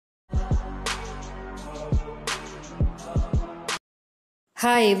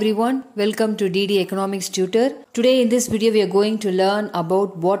Hi everyone, welcome to DD Economics Tutor. Today in this video we are going to learn about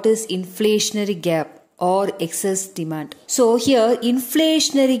what is inflationary gap or excess demand. So here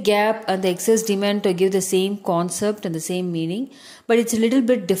inflationary gap and the excess demand to give the same concept and the same meaning, but it's a little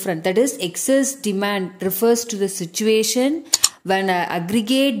bit different. That is, excess demand refers to the situation when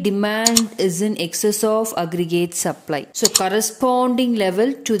aggregate demand is in excess of aggregate supply. So corresponding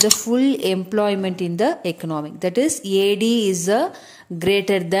level to the full employment in the economy. That is, AD is a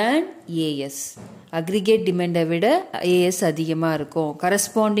greater than AS. Aggregate demand விட AS அதிகமா இருக்கும்,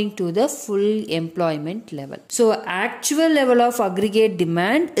 corresponding to the full employment level. So actual level of aggregate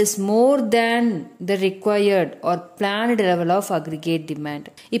demand is more than the required or planned level of aggregate demand.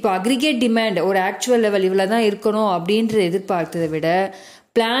 இப்போ aggregate demand ஒரு actual level இவ்வளவுதான் இருக்கணும் அப்படின்ற எதிர்பார்த்ததை விட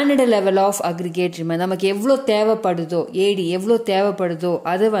planned level of aggregate demand நமக்கு எவ்வளோ தேவைப்படுதோ, AD எவ்வளோ தேவைப்படுதோ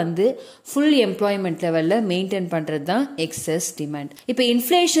அதை வந்து full employment levelல maintain பண்றது தான் excess demand. இப்போ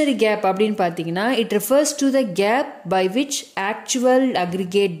inflationary gap அப்படின்னு பார்த்தீங்கன்னா it refers to the gap by which actual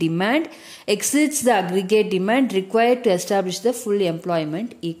aggregate demand exceeds the aggregate demand required to establish the full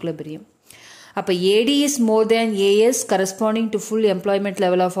employment equilibrium. அப்போ AD is more than AS corresponding to full employment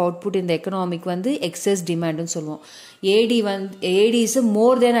level of output in the economic வந்து excess demand னு சொல்லுவோம். AD is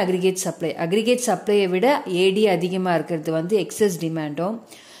more than aggregate supply. Aggregate supply விட AD அதிகமாக இருக்கிறது வந்து excess demandம்.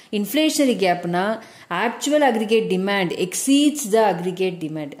 Inflationary gapனா actual aggregate demand exceeds the aggregate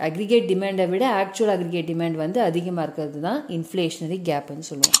demand. Aggregate demand விட actual aggregate demand வந்து அதிகமாக இருக்கிறது தான் inflationary gapன்னு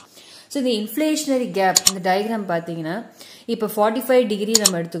சொல்லுவோம். So the inflationary gap இந்த diagram பார்த்தீங்கன்னா இப்போ 45 டிகிரி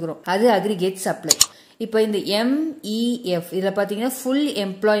நம்ம எடுத்துக்கிறோம், அது aggregate supply. இப்போ இந்த MEF இதில் பார்த்தீங்கன்னா full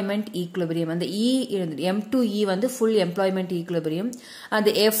employment equilibrium. அந்த M to E வந்து full employment equilibrium.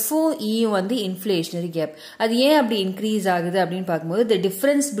 அந்த Fவும் Eயும் வந்து inflationary gap. அது ஏன் அப்படி increase ஆகுது அப்படின்னு பார்க்கும்போது the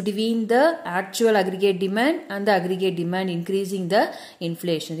difference between the actual aggregate demand and the aggregate demand increasing the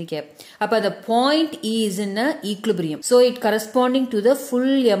inflationary gap. அப்போ அந்த point E is in a equilibrium. So it corresponding to the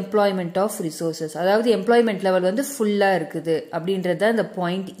full employment of resources. அதாவது employment level வந்து full-ஆ இருக்குது அப்படின்றது அந்த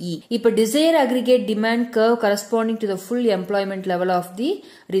point E. இப்போ desired aggregate demand curve corresponding to the full employment level of the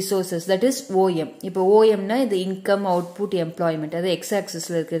resources, that is OM. இப்போ OM னா இது income, output, employment. அது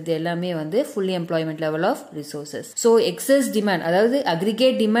x-axisல இருக்கிறது எல்லாமே வந்து full employment level of resources. So excess demand, அதாவது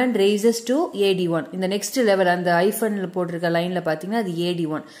aggregate demand raises to AD1. இந்த next level அந்த ஐஃபன்ல போட்டிருக்க லைன்ல பார்த்தீங்கன்னா அது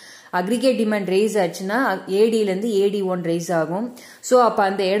AD1. aggregate demand raise ஆச்சுன்னா ADலேருந்து AD1 raise ஆகும். ஸோ அப்போ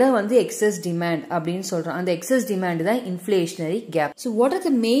அந்த இடம் வந்து excess demand அப்படின்னு சொல்கிறோம். அந்த excess demand தான் inflationary gap. So what are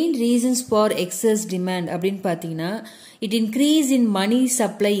the main reasons for excess demand அப்படின்னு பார்த்தீங்கன்னா it increase in money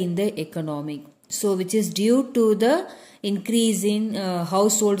supply in the economic. So which is due to the increase in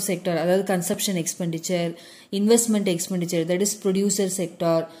household sector, அதாவது consumption expenditure, investment expenditure, that is producer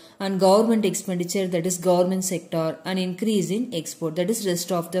sector, and government expenditure, that is government sector, and increase in export, that is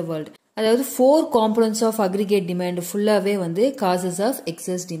rest of the world. அதாவது 4 components of aggregate demand ஃபுல்லாவே வந்து causes of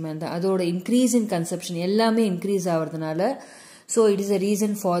excess demand. அதோட increase in consumption எல்லாமே increase ஆவறதுனால so it is a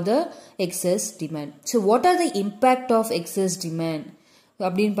reason for the excess demand. So what are the impact of excess demand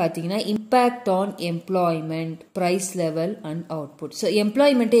அப்படின்னு பார்த்தீங்கன்னா impact on employment, price level and output. So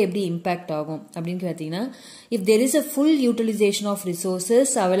employment எப்படி impact ஆகும் அப்படின்னு பார்த்தீங்கன்னா if there is a full utilization of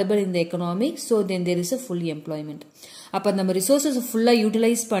resources available in the economic, so then there is a full employment. அப்போ நம்ம resources ஃபுல்லாக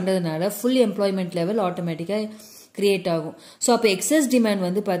utilise பண்ணுறதுனால full employment level ஆட்டோமேட்டிக்காக create ஆகும். ஸோ அப்போ எக்ஸஸ் டிமாண்ட்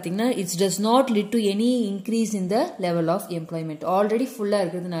வந்து பார்த்தீங்கன்னா it's does not lead to any increase in the level of employment. Already ஃபுல்லாக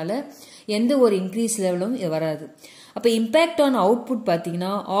இருக்கிறதுனால எந்த ஒரு இன்க்ரீஸ் லெவலும் வராது. அப்போ இம்பேக்ட் ஆன் அவுட்புட்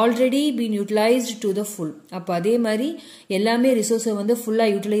பார்த்தீங்கன்னா already been utilised to the full. அப்போ அதே மாதிரி எல்லாமே ரிசோர்ஸை வந்து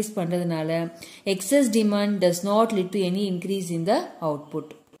ஃபுல்லாக யூட்டிலைஸ் பண்ணுறதுனால excess demand does not lead to any increase in the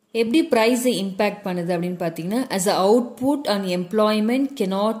output. எப்படி ப்ரைஸை இம்பேக்ட் பண்ணுது அப்படின்னு பார்த்தீங்கன்னா as a output and employment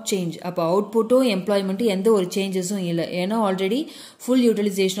cannot change. அப்போ அவுட்புட்டும் எம்ப்ளாய்மெண்ட்டும் எந்த ஒரு சேஞ்சஸும் இல்லை, ஏன்னா already full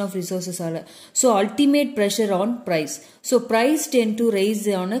utilisation of ரிசோர்ஸஸால். So ultimate pressure on price. So prize ten to rice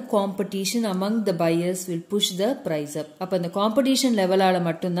on a competition among the buyers will push the price அப். அப்போ அந்த competition லெவலால்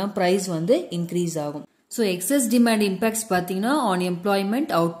மட்டும்தான் price வந்து increase ஆகும். ஸோ எக்ஸஸ் டிமாண்ட் இம்பேக்ட்ஸ் பார்த்தீங்கன்னா on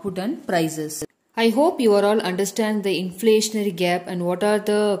employment, output and prices. I hope you all understand the inflationary gap and what are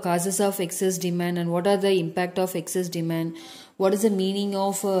the causes of excess demand and what are the impact of excess demand. What is the meaning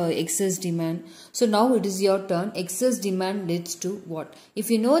of excess demand? So now it is your turn. Excess demand leads to what? If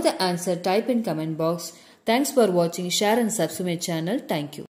you know the answer, type in comment box. Thanks for watching. Share and subscribe my channel. Thank you.